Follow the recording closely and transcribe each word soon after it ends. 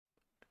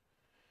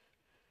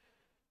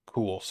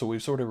Cool, so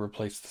we've sort of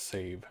replaced the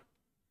save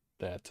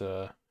that,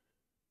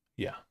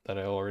 yeah, that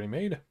I already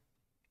made.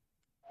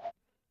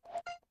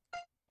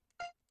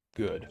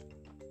 Good.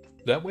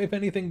 That way if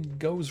anything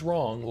goes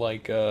wrong,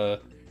 like, the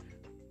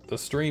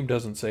stream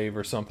doesn't save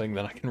or something,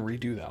 then I can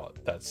redo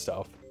that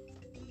stuff.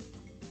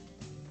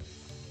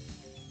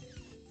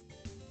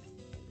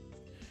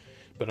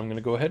 But I'm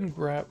gonna go ahead and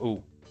grab...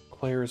 Oh,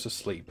 Claire is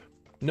asleep.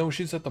 No,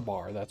 she's at the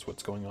bar, that's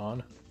what's going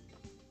on.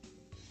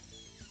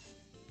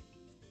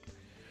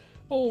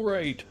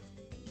 Alright.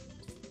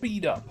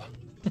 Speed up.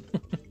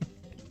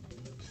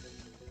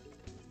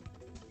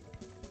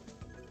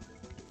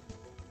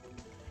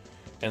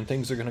 And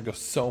things are gonna go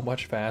so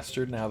much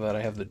faster now that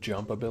I have the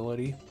jump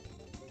ability.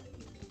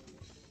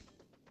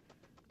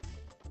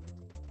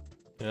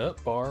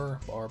 Yep, bar.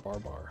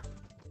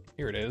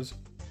 Here it is.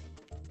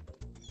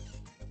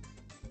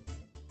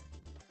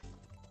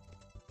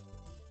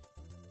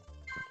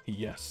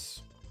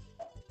 Yes.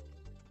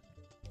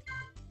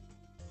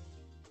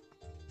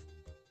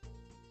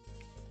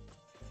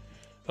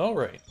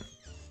 Alright.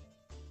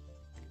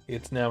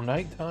 It's now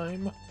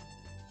nighttime.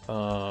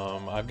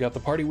 I've got the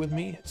party with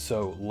me,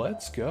 so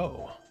let's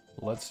go.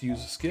 Let's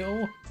use a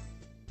skill.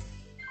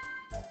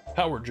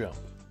 Power jump.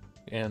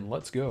 And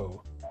let's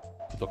go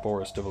to the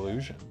Forest of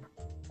Illusion.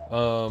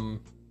 How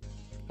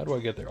do I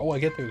get there? Oh, I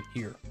get there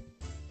here.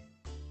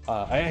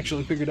 I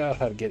actually figured out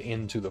how to get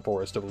into the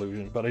Forest of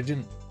Illusion, but I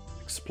didn't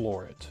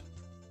explore it.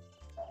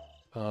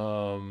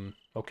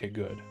 Okay,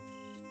 good.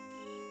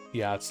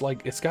 Yeah,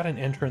 it's got an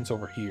entrance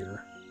over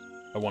here,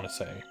 I want to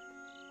say.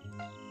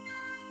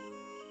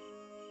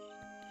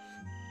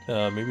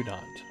 Maybe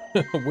not.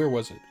 Where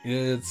was it?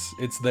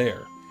 It's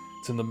there.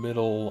 It's in the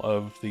middle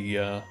of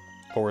the,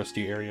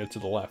 foresty area to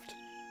the left.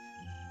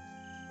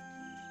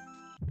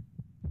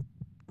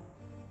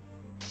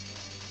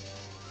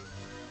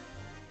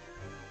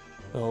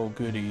 Oh,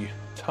 goody.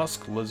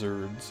 Tusk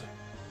lizards.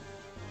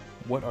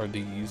 What are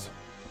these?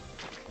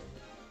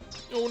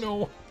 Oh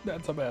no,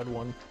 that's a bad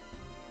one.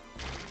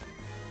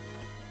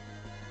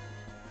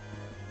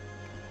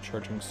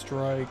 Charging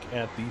strike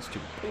at these two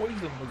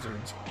poison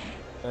lizards.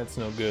 That's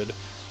no good.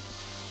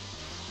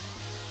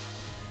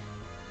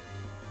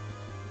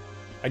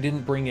 I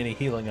didn't bring any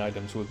healing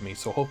items with me,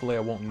 so hopefully I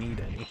won't need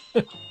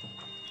any.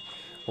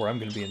 Or I'm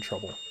gonna be in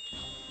trouble.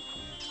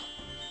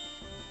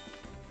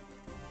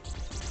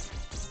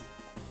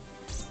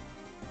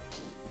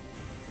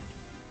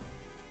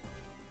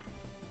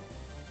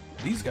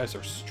 These guys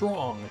are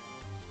strong.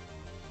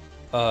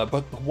 But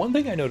the one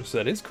thing I noticed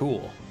that is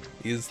cool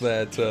is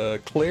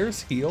that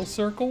Claire's heal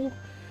circle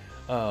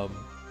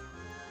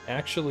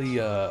actually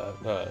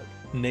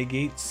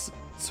negates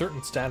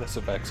certain status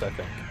effects, I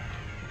think.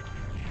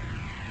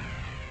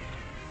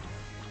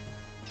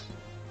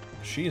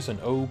 She's an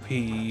OP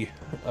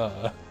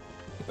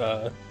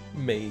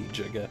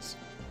mage, I guess.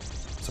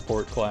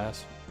 Support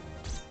class.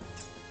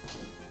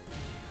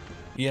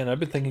 Yeah, and I've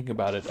been thinking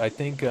about it. I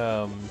think,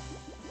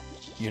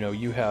 you know,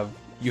 you have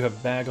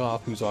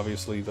Magoth, who's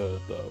obviously the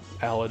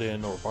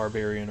paladin or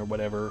barbarian or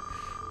whatever.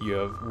 You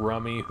have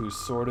Rummy, who's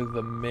sort of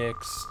the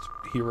mixed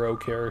hero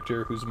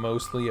character, who's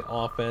mostly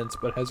offense,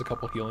 but has a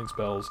couple healing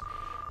spells.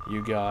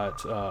 You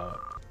got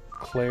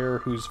Claire,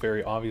 who's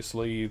very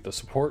obviously the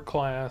support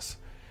class.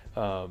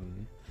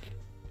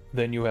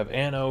 Then you have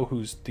Anno,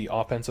 who's the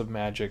offensive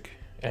magic,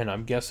 and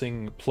I'm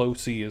guessing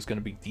Plosy is going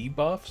to be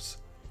debuffs,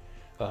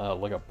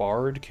 like a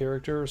bard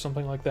character or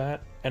something like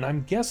that. And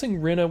I'm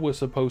guessing Rinna was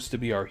supposed to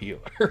be our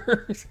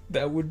healer.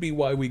 That would be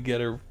why we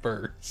get her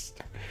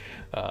first.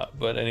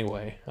 But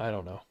anyway, I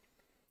don't know.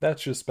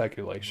 That's just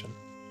speculation.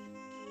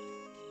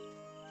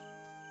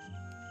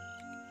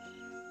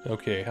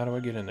 Okay, how do I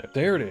get in there?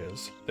 There it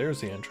is.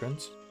 There's the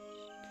entrance.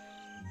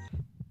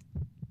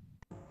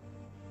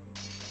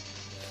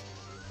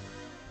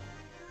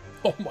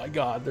 Oh my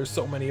god, there's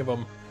so many of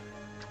them.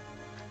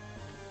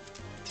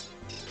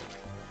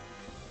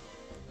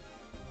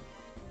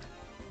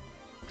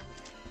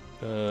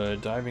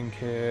 Diving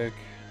kick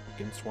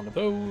against one of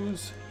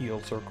those.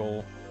 Heal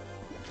circle.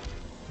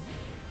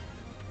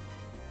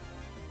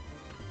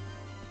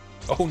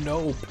 Oh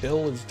no,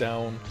 Pill is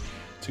down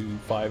to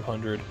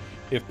 500.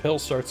 If Pill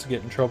starts to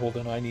get in trouble,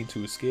 then I need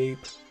to escape.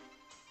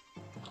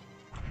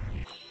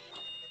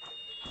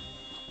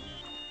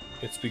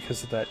 It's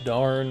because of that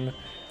darn,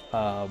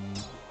 what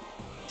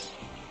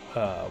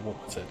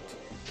was it?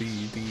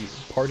 The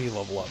party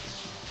level up.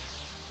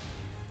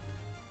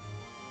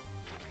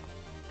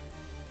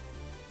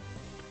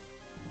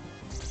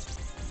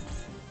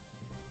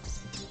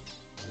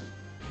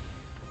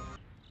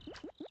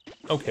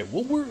 Okay,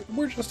 well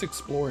we're just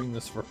exploring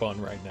this for fun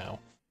right now.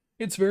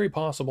 It's very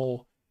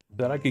possible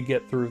that I could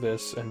get through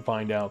this and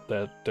find out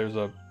that there's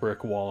a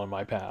brick wall in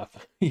my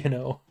path, you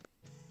know?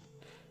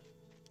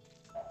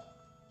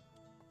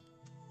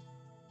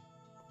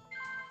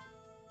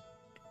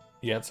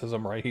 Yeah, it says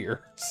I'm right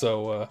here.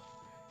 So,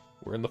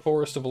 we're in the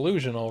Forest of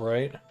Illusion,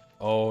 alright.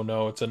 Oh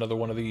no, it's another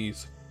one of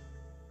these.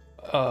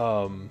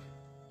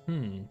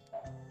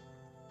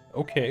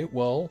 Okay,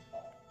 well,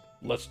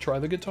 let's try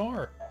the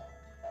guitar.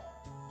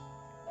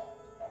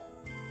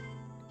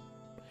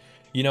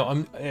 You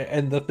know,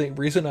 and the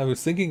reason I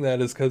was thinking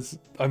that is because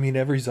I mean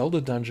every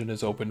Zelda dungeon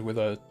is opened with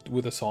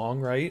a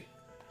song, right?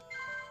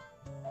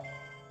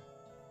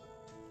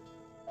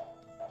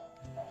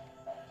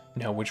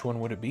 Now, which one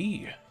would it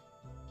be?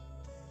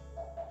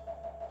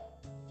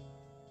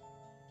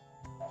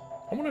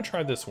 I'm gonna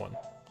try this one.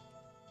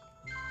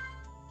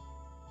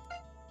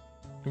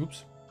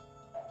 Oops.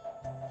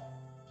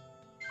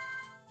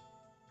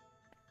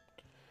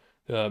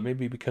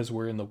 Maybe because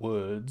we're in the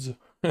woods,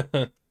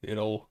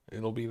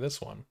 it'll be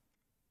this one.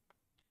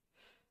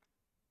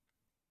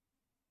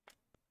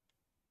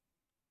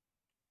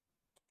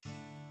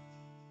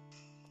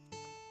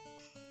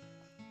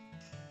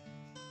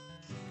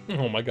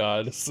 Oh my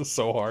god, this is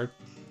so hard.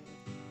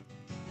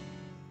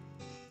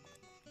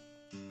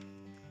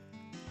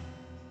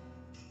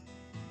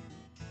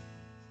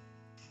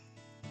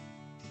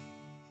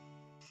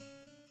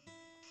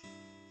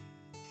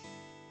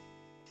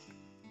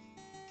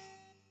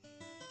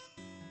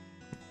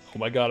 Oh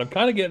my god, I'm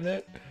kind of getting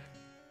it.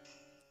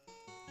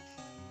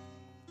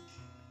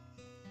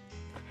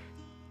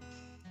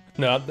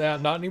 Not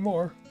that, not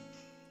anymore.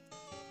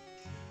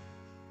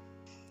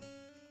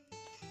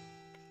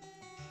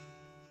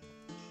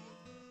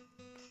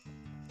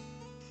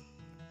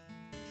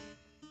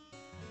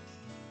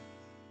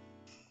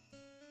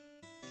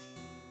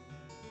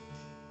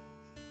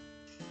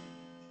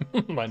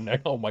 My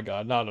neck, oh my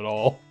god, not at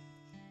all.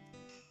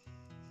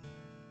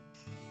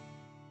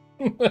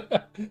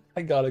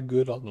 I got a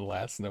good on the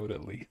last note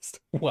at least.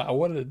 Wow,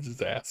 what a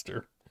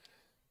disaster.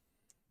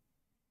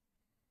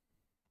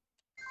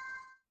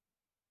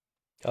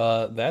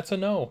 That's a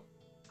no.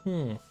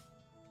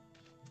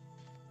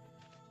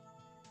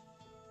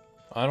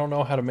 I don't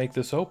know how to make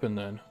this open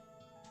then.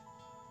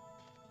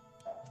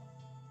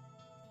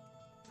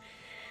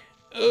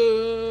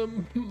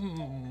 Hmm.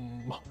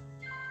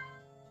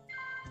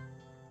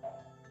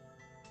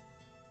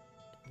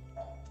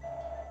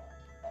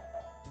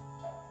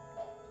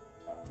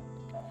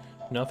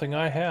 Nothing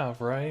I have,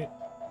 right?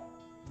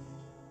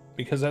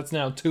 Because that's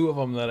now two of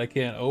them that I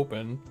can't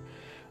open.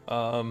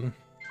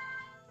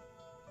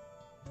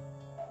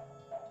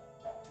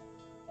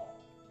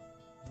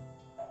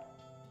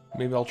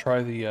 Maybe I'll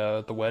try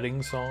the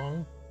wedding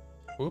song.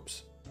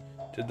 Whoops,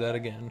 did that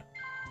again.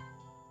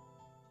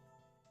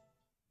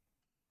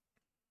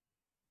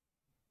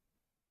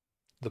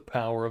 The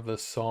power of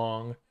this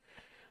song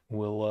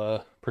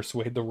will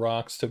persuade the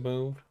rocks to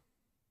move.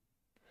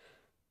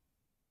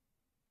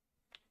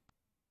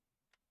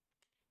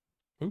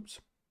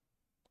 Oops.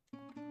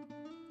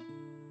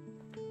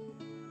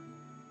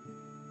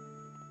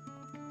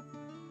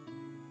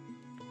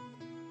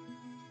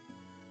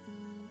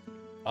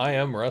 I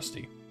am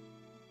rusty.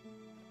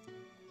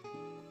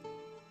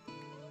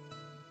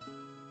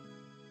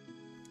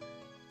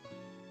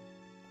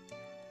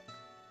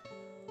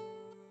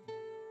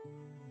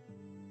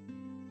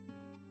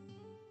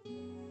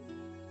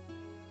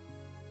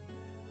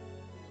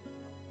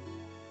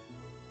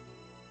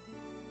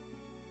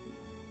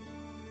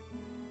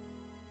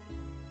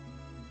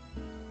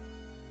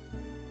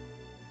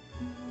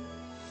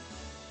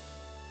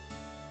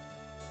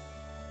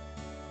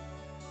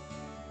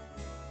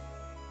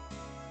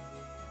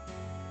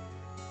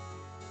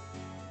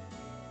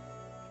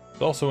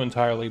 It's also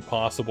entirely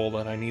possible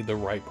that I need the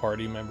right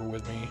party member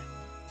with me.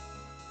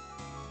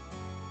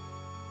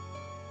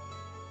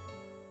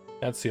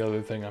 That's the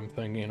other thing I'm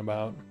thinking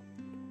about.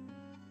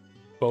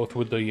 Both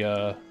with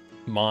the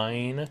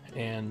mine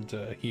and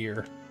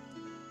here.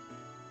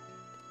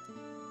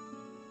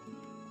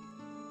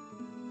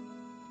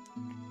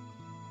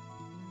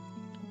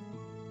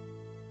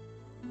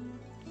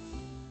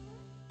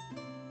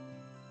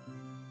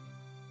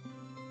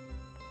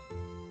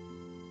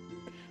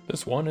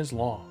 This one is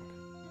long.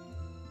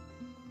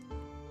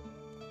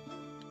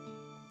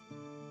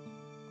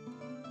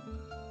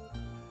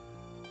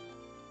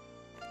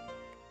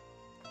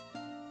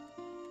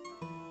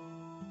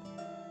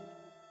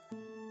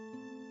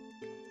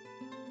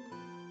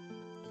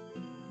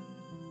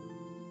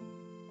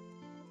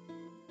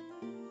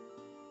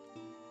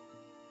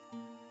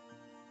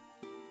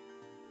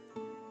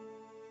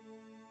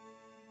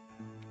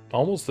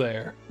 Almost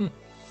there.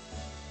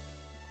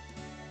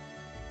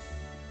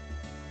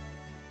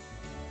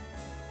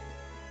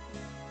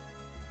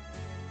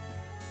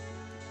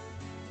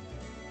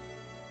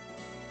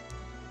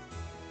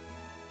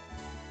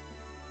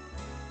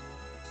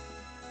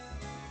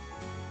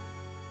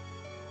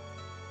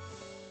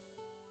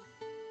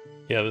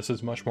 Yeah, this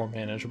is much more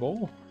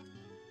manageable.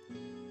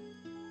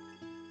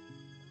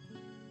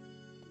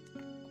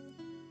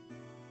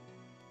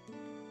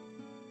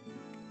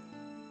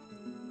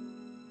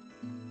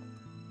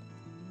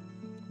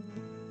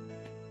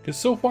 Because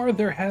so far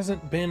there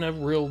hasn't been a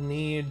real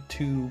need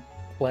to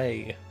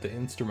play the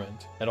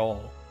instrument at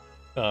all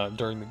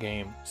during the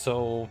game.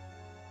 So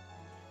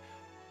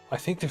I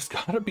think there's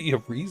gotta be a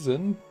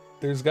reason.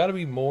 There's gotta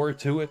be more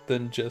to it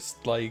than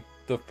just like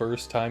the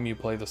first time you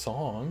play the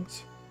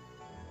songs.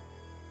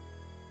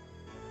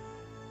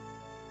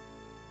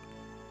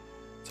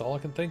 That's all I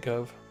can think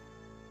of.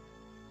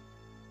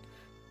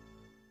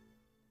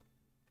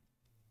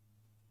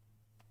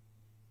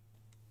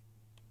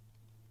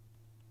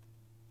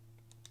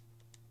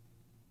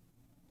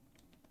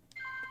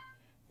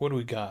 What do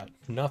we got?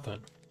 Nothing.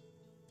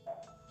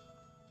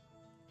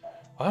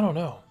 I don't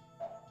know.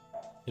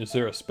 Is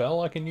there a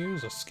spell I can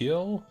use? A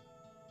skill?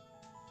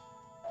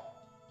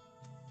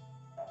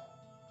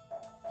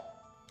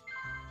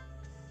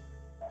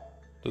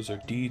 Those are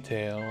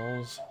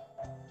details.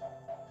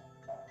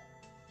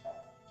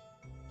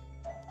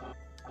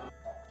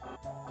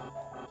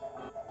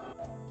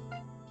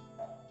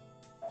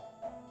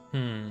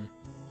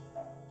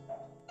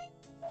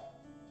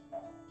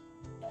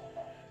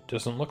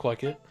 Doesn't look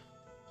like it.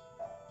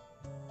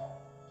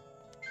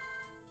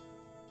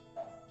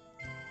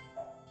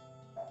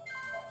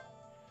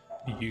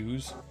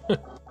 Use.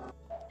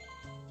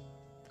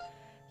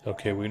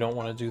 Okay, we don't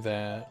want to do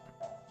that.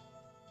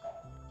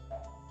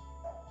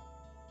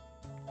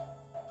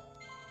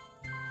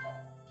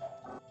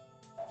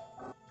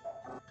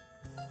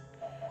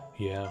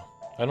 Yeah.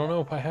 I don't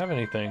know if I have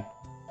anything.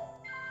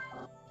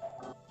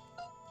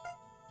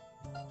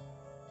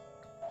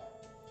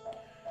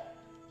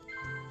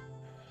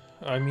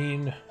 I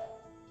mean,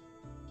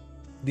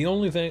 the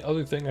only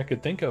other thing I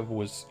could think of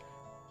was,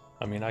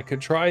 I mean, I could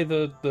try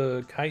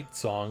the kite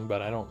song,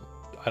 but I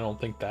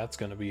don't think that's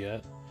gonna be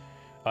it.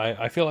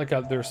 I feel like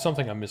there's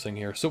something I'm missing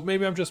here. So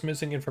maybe I'm just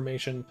missing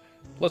information.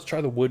 Let's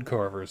try the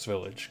woodcarver's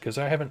village, because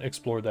I haven't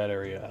explored that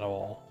area at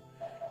all.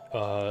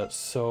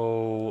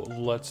 So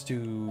let's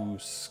do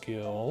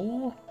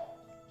skill.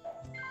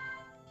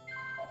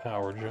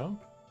 Power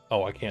jump.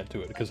 Oh, I can't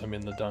do it because I'm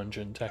in the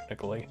dungeon,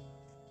 technically.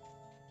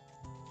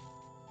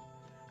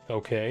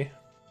 Okay.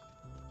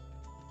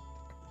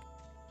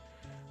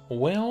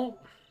 Well,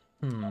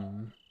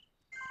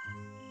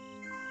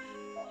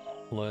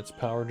 let's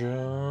power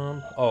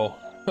jump. Oh,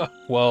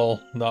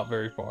 well, not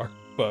very far,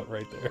 but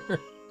right there.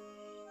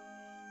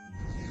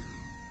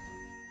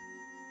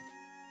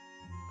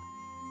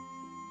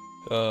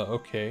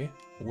 Okay.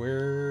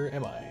 Where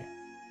am I?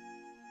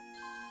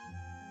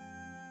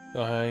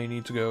 I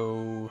need to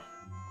go,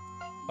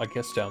 I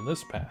guess, down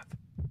this path.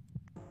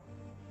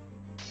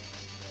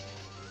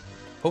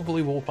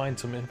 Hopefully we'll find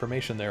some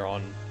information there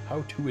on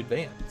how to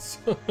advance.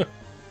 Let's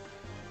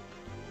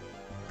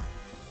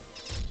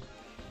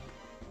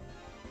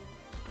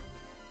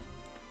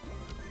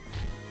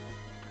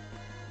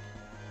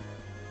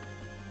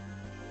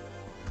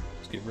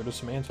get rid of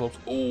some antelopes.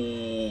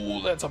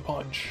 Oh, that's a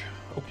punch.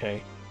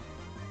 Okay.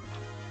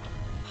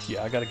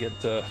 Yeah, I gotta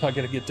get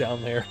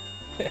down there,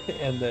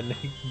 and then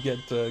get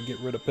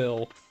rid of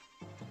Pill.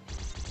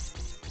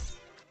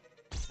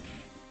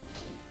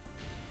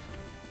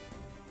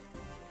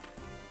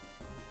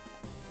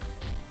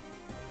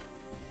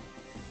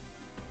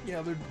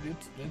 Yeah,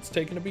 it's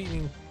taking a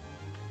beating.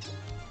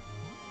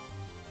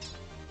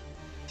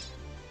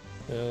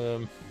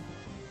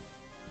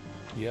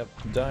 Yep,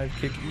 dive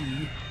kick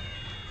E.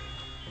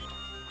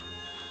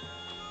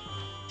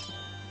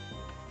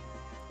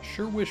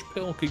 Sure wish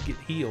Pill could get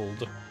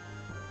healed.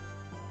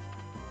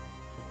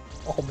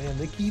 Oh man,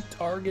 they keep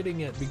targeting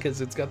it because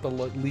it's got the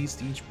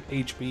least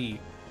HP.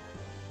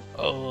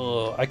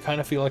 Oh, I kind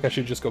of feel like I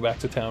should just go back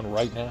to town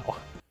right now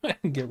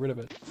and get rid of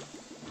it.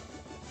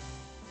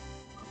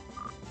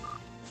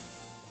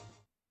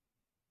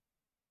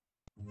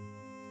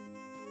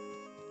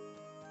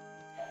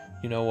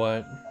 You know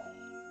what?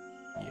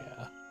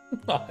 Yeah,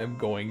 I'm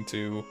going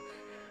to.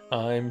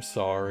 I'm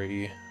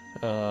sorry.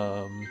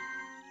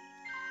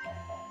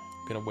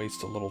 Gonna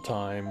waste a little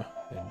time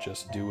and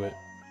just do it.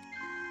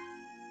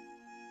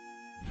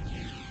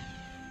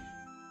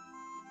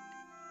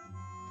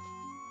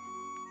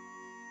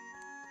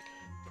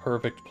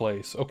 Perfect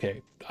place.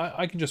 Okay,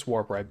 I can just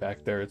warp right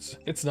back there.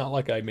 It's not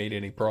like I made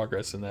any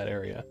progress in that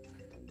area.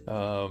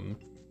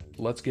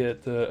 Let's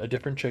get a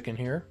different chicken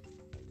here,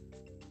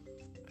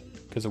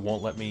 because it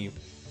won't let me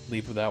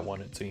leave with that one,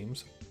 it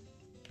seems.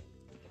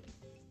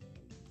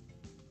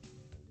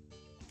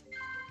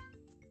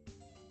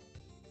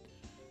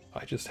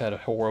 I just had a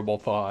horrible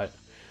thought.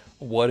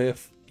 What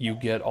if you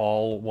get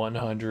all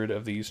 100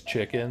 of these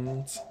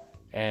chickens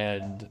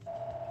and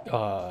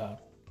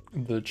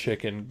the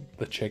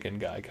chicken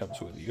guy comes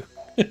with you?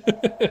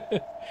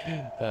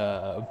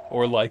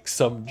 Or like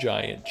some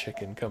giant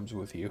chicken comes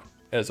with you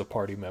as a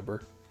party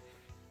member.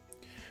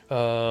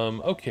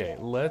 Okay,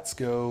 let's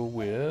go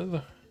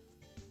with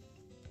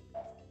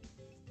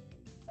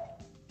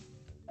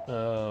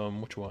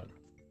which one?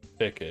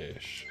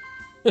 Pickish.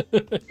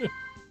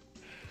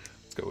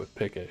 Let's go with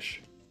Pickish.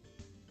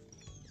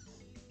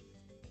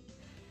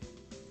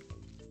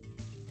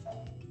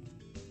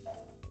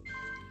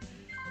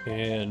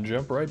 And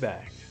jump right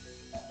back.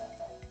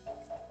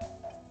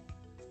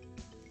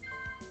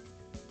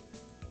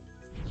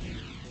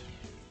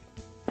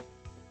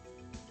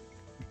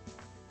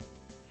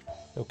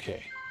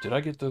 Okay, did I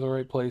get to the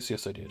right place?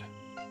 Yes, I did.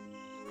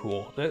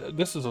 Cool.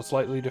 This is a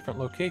slightly different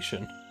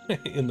location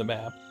in the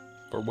map,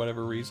 for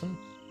whatever reason.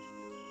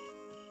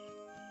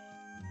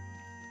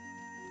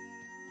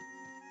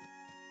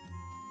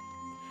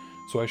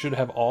 So I should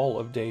have all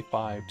of day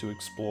 5 to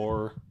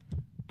explore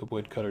the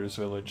woodcutter's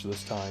village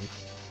this time.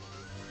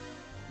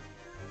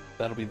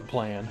 That'll be the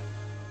plan.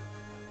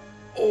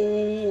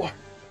 Oh!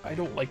 I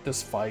don't like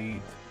this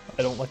fight.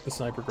 I don't like the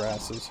sniper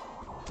grasses.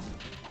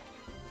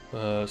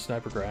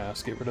 Sniper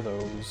grass, get rid of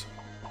those.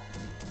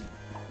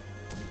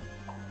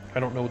 I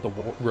don't know what the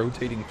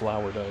rotating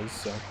flower does,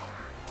 so...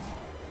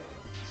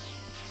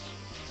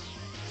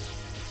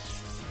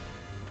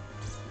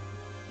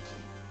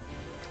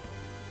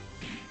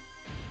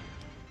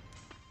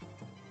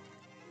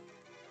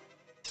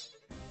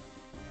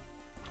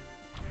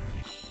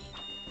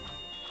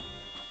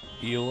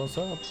 Heal us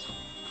up.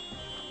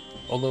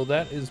 Although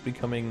that is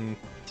becoming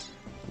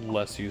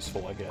less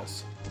useful, I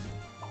guess.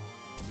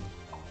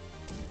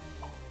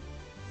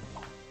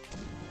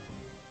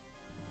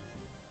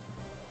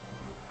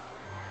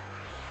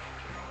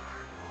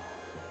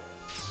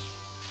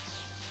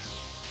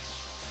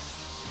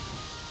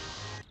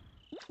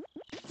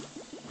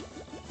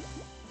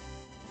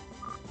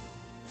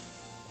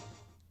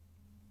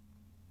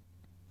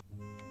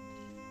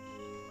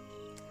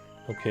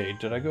 Okay,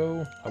 did I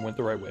go? I went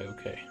the right way,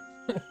 okay.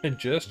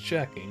 Just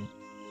checking.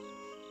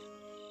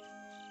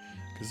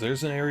 Because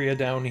there's an area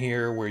down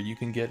here where you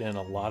can get in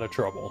a lot of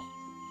trouble.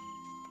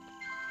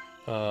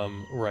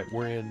 Right,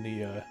 we're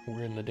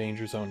in the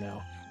danger zone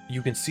now.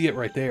 You can see it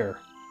right there.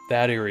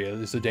 That area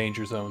is the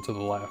danger zone to the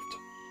left.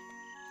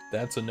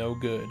 That's a no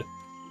good.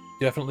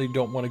 Definitely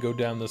don't want to go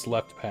down this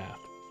left path.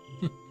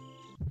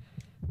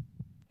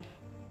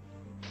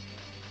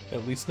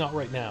 At least not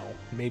right now.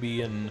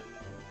 Maybe in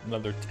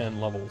another 10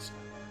 levels.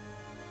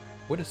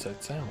 What is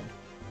that sound?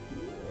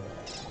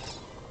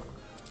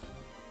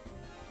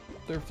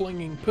 They're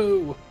flinging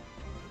poo!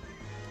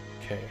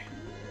 Okay.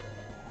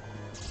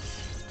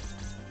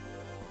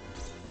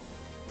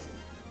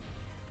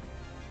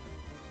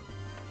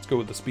 Let's go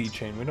with the speed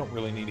chain. We don't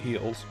really need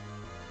heals.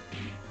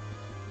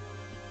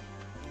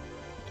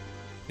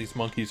 These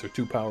monkeys are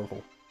too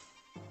powerful.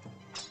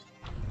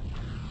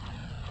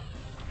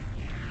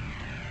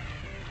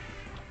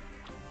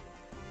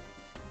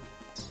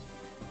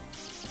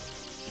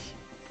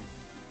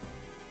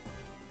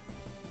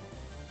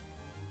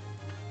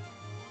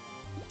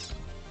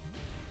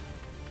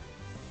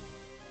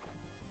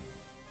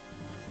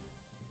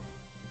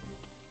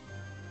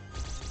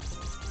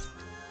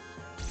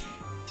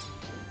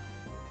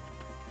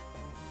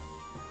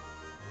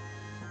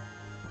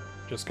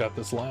 Just got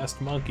this last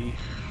monkey.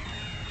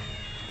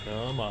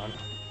 Come on.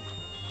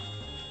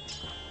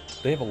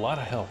 They have a lot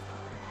of health.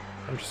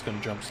 I'm just gonna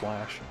jump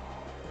slash.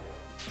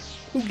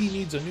 Poogie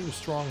needs a new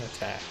strong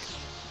attack.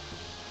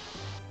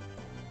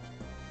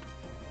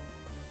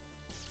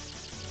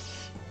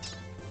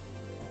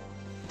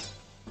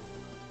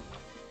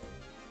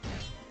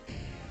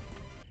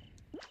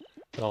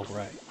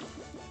 Alright.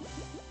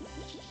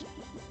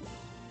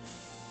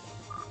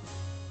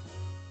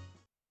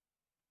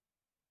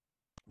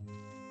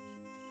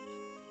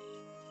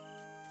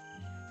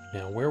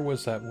 Now, where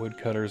was that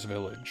woodcutter's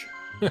village?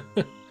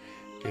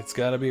 It's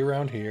gotta be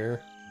around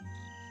here.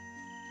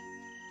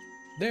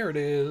 There it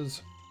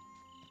is!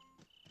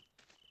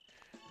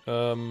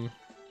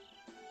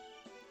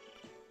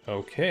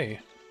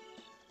 Okay.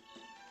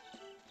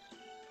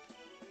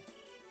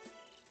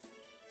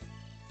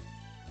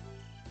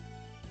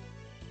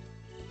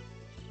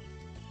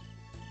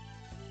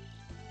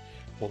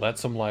 Well,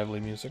 that's some lively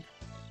music.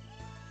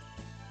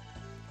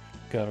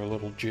 Got our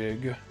little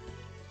jig.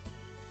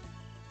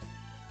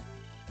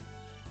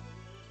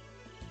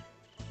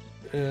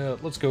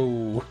 Let's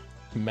go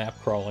map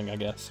crawling, I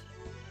guess.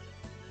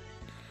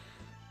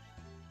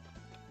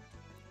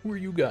 Who are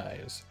you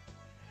guys?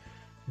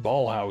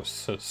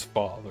 Ballhouse's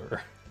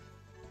father.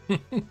 It's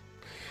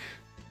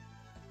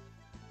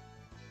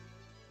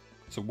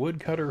a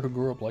woodcutter who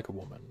grew up like a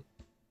woman.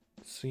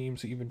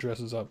 Seems he even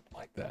dresses up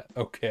like that.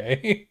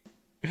 Okay.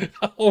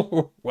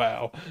 Oh,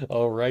 wow.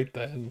 Alright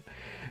then.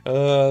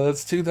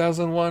 That's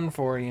 2001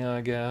 for you,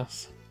 I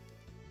guess.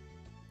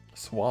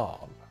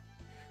 Suave.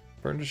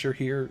 Furniture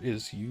here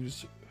is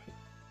used...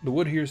 The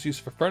wood here is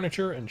used for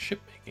furniture and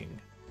shipmaking.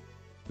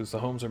 Because the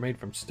homes are made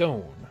from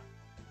stone.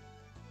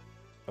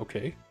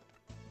 Okay.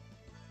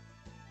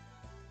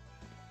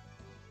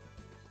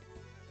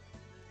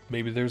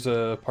 Maybe there's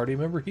a party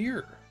member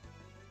here.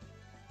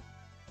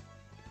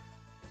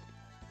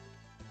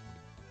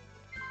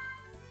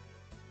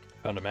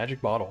 Found a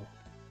magic bottle.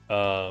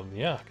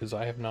 Yeah, because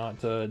I have not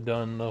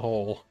done the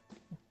whole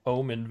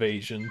home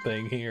invasion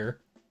thing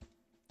here.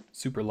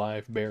 Super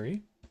live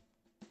berry.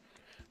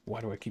 Why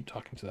do I keep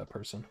talking to that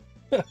person?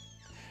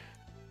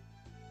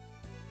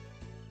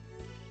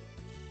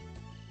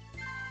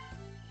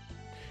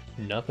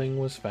 Nothing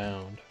was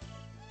found.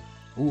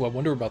 Ooh, I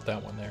wonder about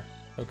that one there.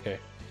 Okay.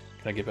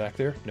 Can I get back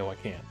there? No, I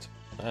can't.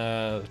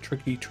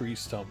 Tricky tree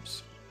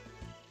stumps.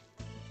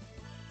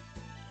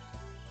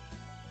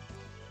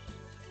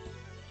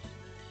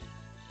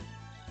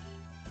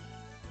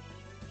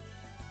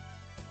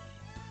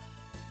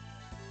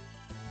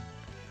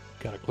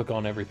 Gotta click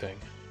on everything.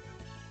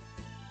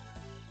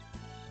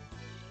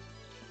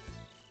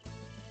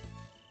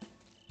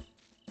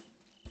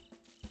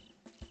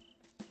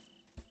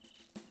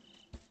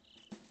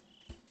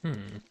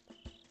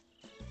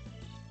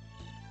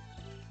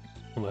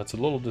 Well, that's a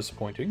little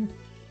disappointing.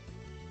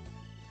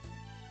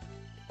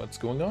 What's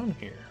going on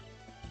here?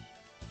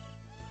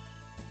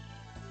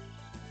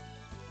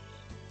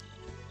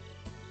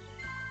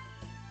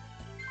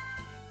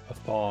 A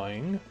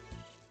thawing.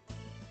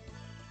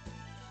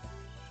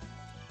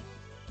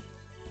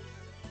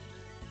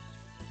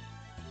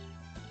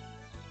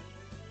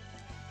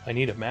 I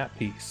need a map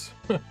piece.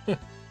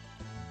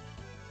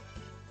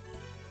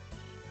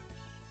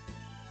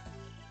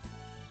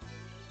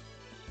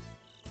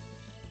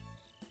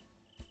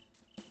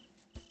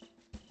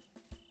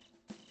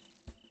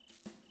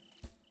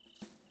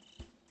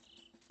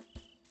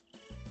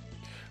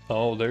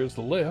 Oh, there's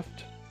the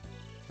lift.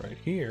 Right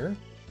here.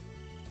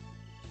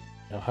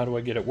 Now how do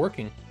I get it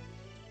working?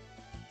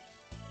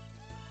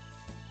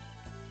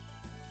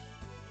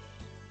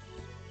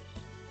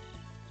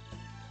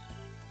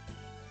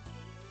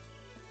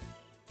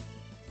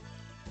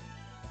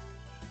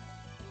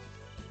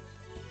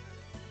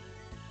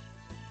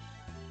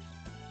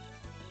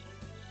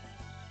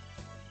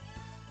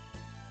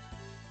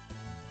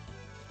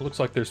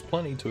 Looks like there's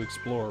plenty to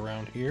explore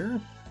around here.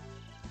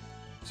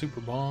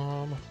 Super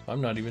bomb.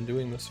 I'm not even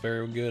doing this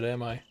very good,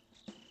 am I?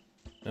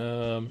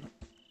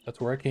 That's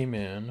where I came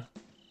in.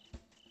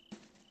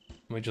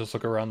 Let me just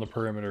look around the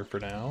perimeter for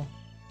now.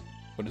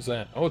 What is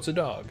that? Oh, it's a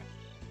dog.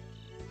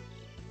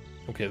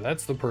 Okay,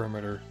 that's the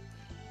perimeter.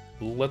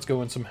 Let's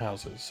go in some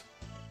houses.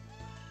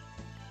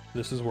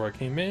 This is where I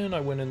came in.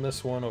 I went in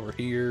this one over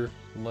here.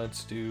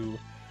 Let's do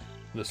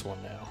this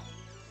one now.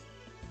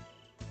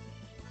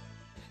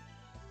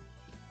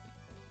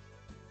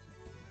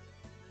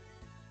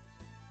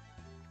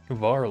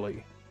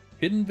 Varley.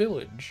 Hidden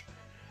village.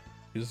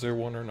 Is there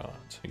one or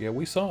not? Yeah,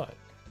 we saw it.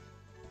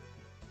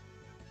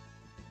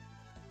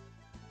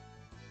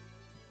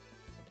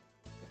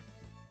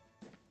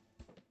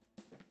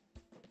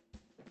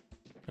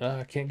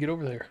 I can't get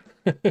over there.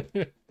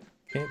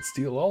 Can't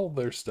steal all of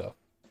their stuff.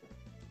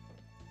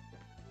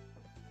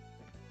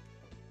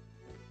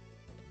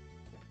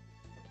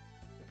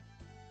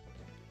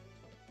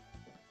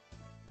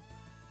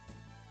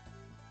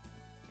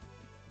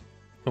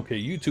 Okay,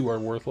 you two are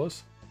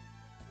worthless.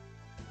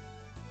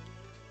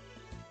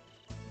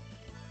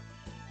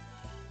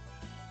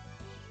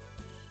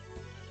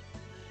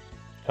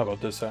 How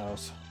about this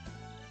house?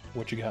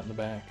 What you got in the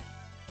back?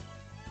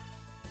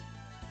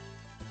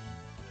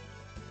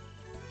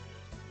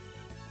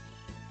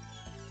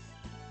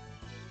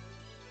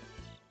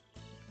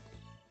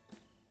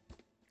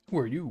 Who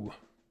are you?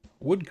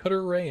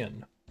 Woodcutter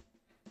Rayan.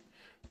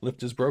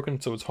 Lift is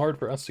broken, so it's hard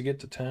for us to get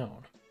to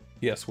town.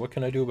 Yes, what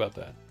can I do about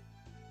that?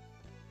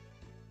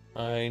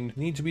 I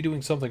need to be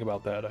doing something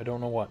about that. I don't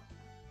know what.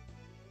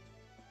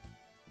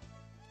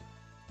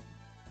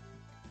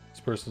 This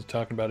person's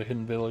talking about a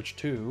hidden village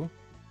too.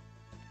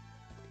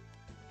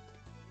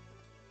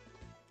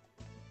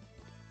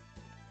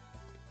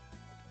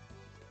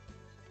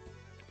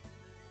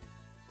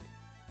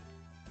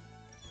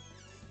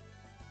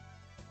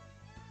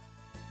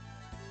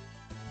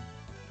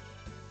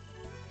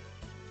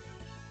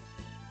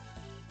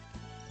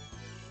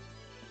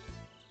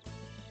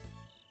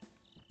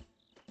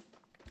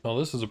 Oh,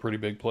 this is a pretty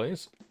big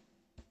place.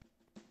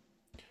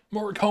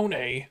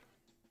 Morricone!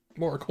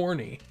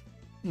 Morricone.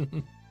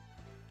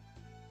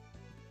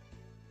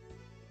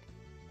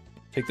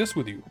 Take this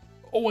with you.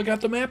 Oh, I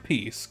got the map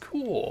piece.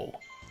 Cool.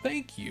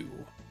 Thank you.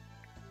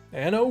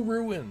 Anno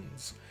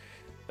Ruins.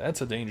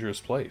 That's a dangerous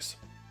place.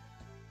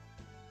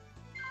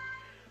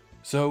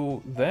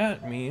 So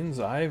that means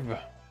I've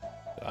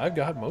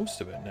got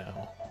most of it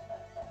now.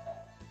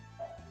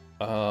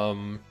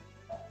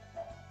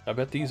 I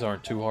bet these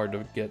aren't too hard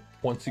to get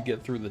once you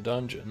get through the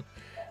dungeon.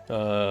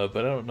 But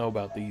I don't know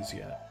about these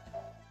yet.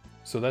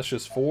 So that's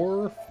just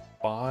 4,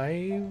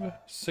 5,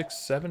 6,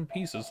 7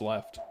 pieces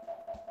left.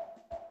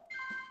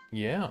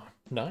 Yeah,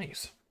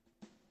 nice.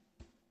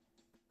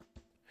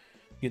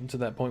 Getting to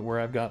that point where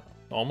I've got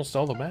almost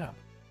all the map.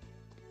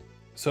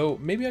 So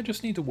maybe I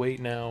just need to wait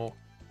now.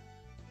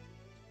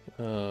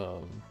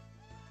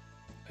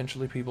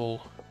 Eventually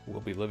people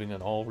will be living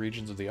in all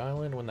regions of the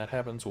island. When that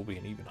happens, we'll be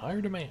in even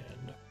higher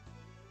demand.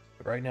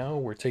 But right now,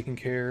 we're taking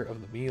care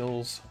of the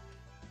meals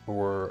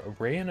for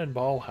Rayan and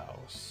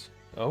Ballhouse.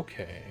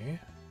 Okay.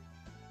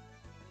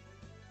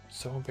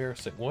 So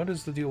embarrassing. What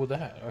is the deal with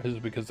that? Is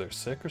it because they're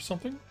sick or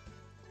something?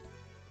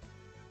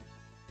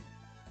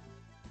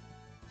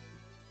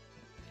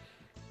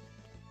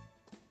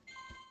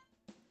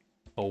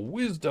 A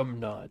wisdom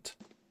nut.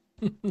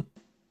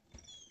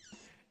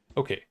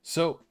 Okay,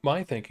 so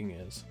my thinking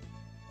is,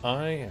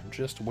 I am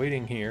just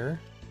waiting here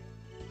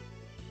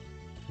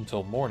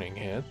until morning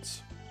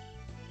hits,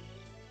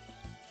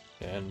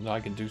 and I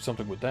can do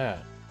something with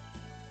that.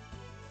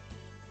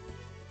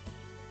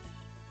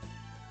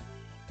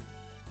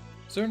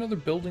 Is there another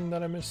building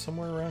that I missed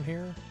somewhere around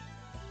here?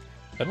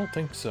 I don't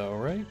think so,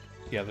 right?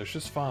 Yeah, there's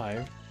just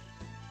 5,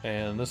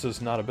 and this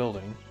is not a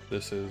building.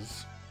 This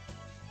is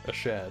a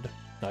shed,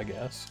 I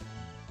guess.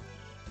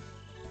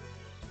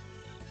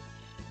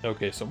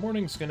 Okay, so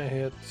morning's gonna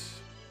hit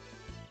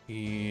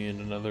in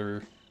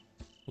another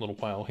A little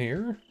while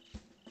here.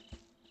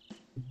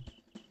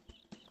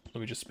 Let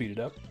me just speed it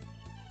up.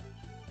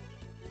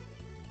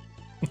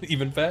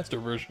 Even faster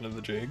version of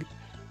the jig.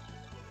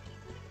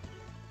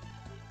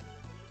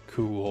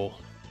 Cool.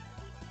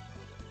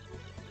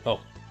 Oh,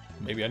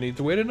 maybe I need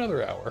to wait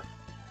another hour.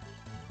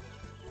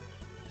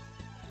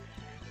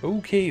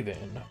 Okay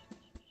then.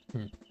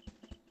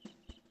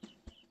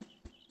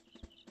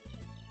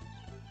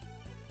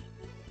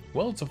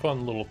 Well, it's a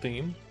fun little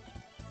theme.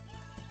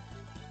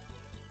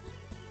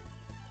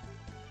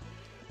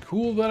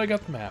 Cool that I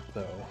got the map,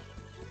 though.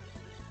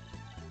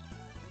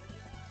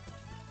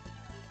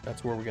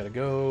 That's where we gotta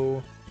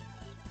go.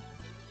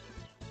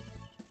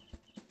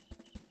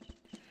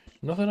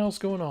 Nothing else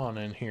going on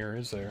in here,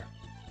 is there?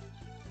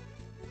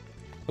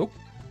 Oh.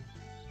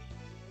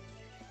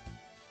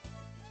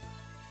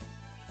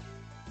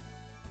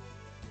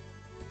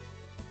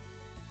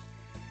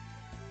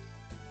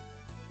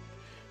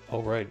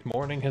 Alright,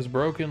 morning has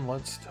broken.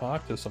 Let's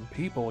talk to some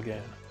people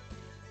again.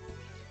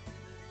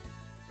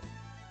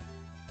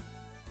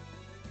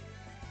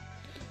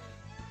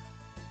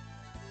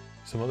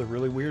 Some other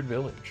really weird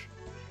village.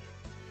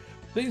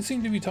 They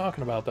seem to be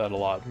talking about that a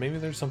lot. Maybe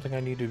there's something I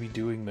need to be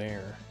doing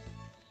there.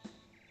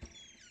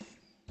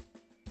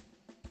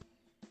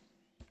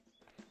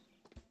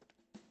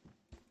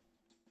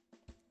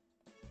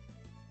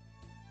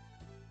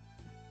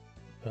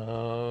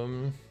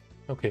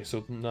 Okay,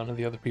 so none of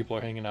the other people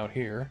are hanging out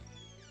here.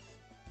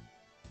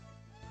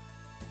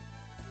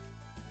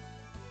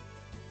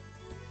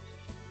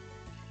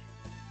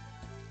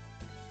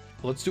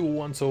 Let's do a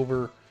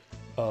once-over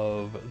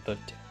of the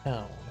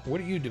town. What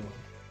are you doing?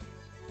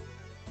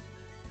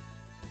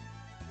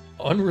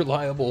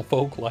 Unreliable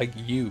folk like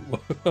you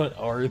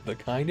are the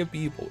kind of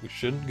people who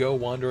shouldn't go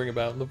wandering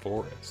about in the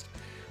forest.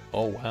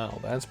 Oh wow,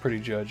 that's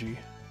pretty judgy.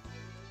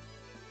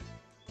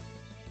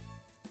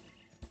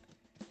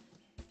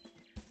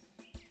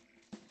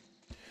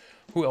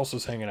 Who else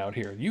is hanging out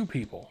here? You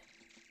people.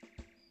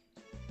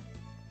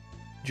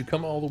 Did you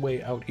come all the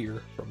way out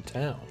here from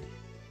town?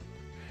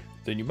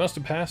 Then you must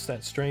have passed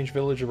that strange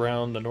village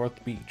around the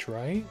North Beach,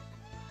 right?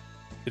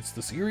 It's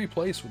this eerie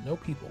place with no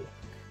people,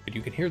 but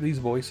you can hear these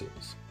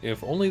voices.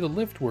 If only the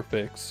lift were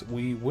fixed,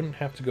 we wouldn't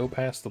have to go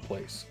past the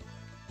place.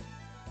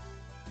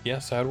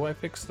 Yes, how do I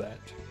fix that?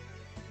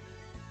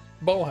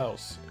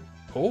 Ballhouse.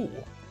 Oh.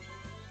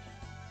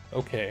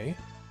 Okay.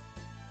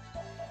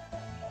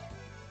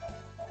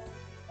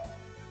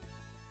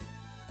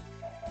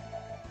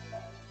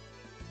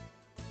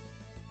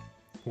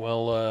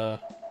 Well,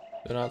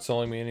 they're not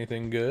selling me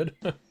anything good.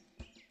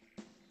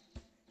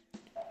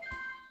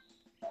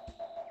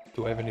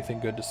 Do I have anything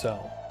good to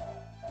sell?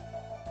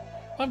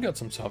 I've got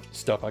some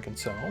stuff I can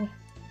sell.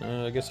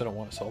 I guess I don't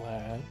want to sell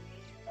that.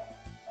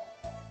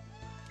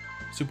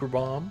 Super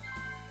bomb.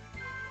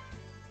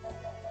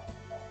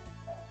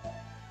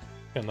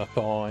 And the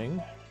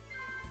thawing.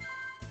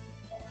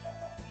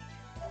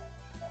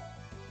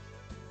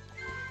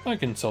 I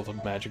can sell the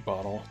magic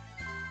bottle.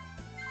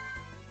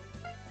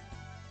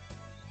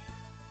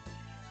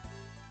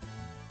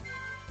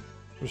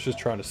 I was just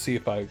trying to see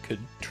if I could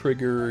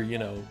trigger, you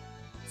know,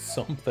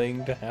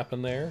 something to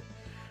happen there.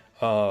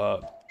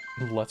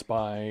 Let's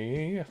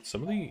buy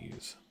some of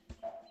these.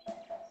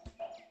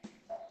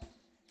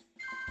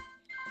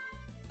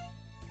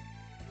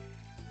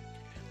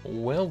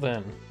 Well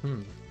then,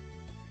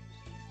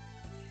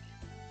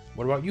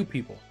 what about you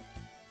people?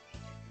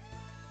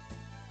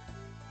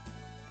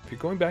 If you're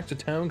going back to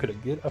town, could I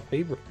get a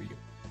favor for you?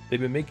 They've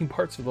been making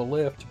parts of the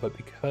lift, but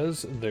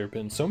because there have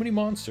been so many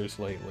monsters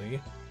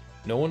lately,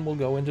 no one will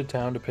go into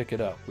town to pick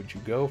it up. Would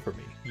you go for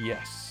me?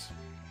 Yes.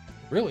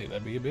 Really,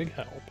 that'd be a big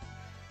help.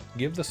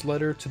 Give this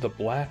letter to the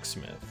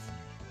blacksmith.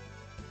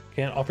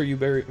 Can't offer you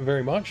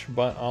very much,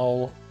 but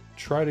I'll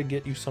try to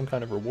get you some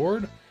kind of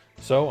reward,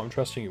 so I'm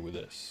trusting you with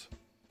this.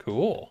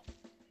 Cool.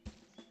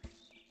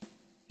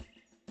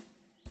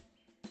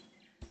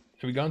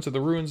 Have you gone to the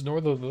ruins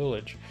north of the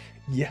village?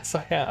 Yes,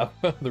 I have.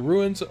 The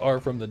ruins are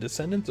from the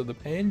descendants of the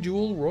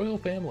Panjewel royal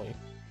family,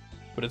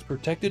 but it's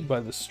protected by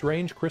the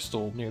strange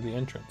crystal near the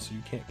entrance, so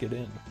you can't get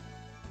in.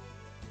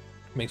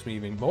 Makes me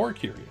even more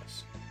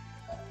curious.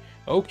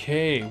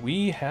 Okay,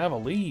 we have a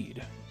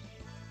lead.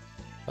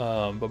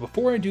 But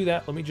before I do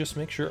that, let me just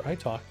make sure I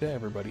talk to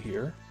everybody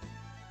here.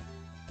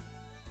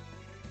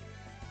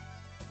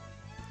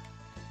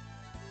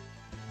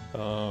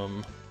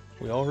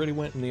 We already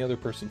went in the other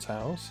person's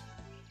house.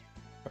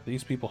 Are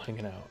these people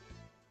hanging out?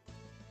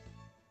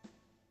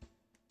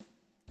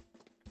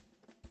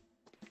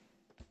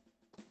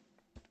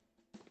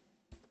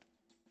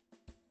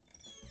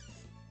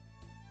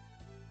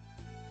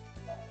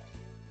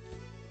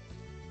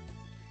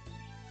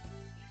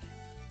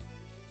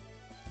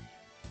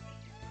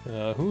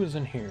 Who is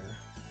in here?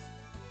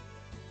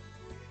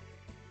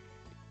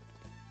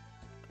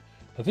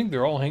 I think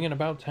they're all hanging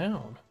about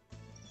town.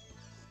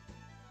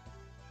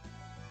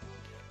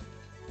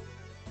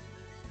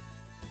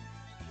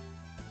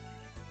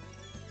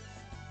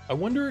 I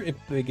wonder if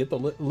they get the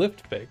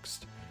lift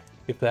fixed,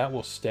 if that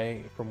will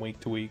stay from week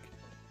to week.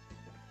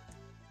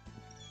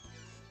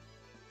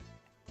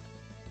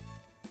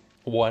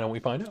 Why don't we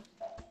find out?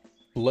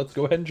 Let's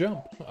go ahead and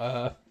jump.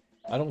 I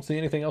don't see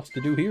anything else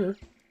to do here.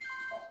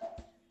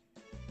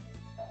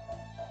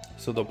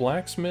 So the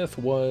blacksmith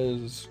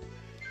was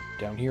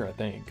down here, I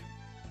think.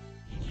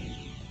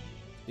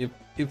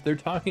 If they're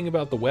talking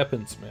about the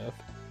weaponsmith,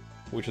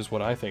 which is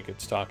what I think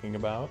it's talking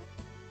about.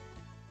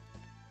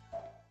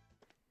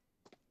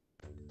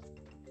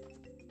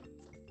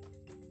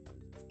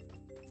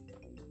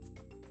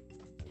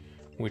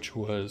 Which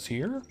was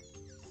here.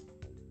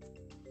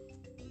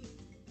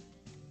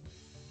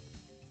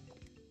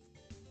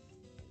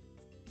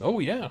 Oh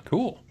yeah,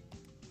 cool.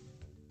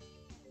 I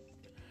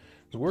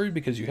was worried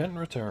because you hadn't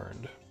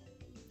returned.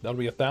 That'll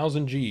be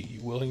 1,000 G.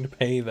 You willing to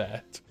pay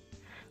that?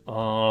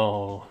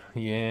 Oh,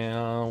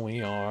 yeah,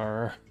 we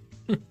are.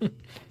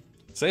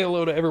 Say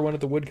hello to everyone at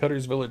the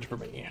Woodcutter's Village for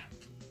me.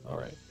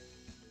 Alright.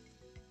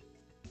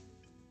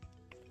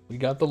 We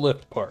got the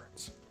lift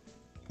parts.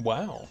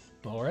 Wow.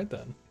 Alright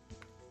then.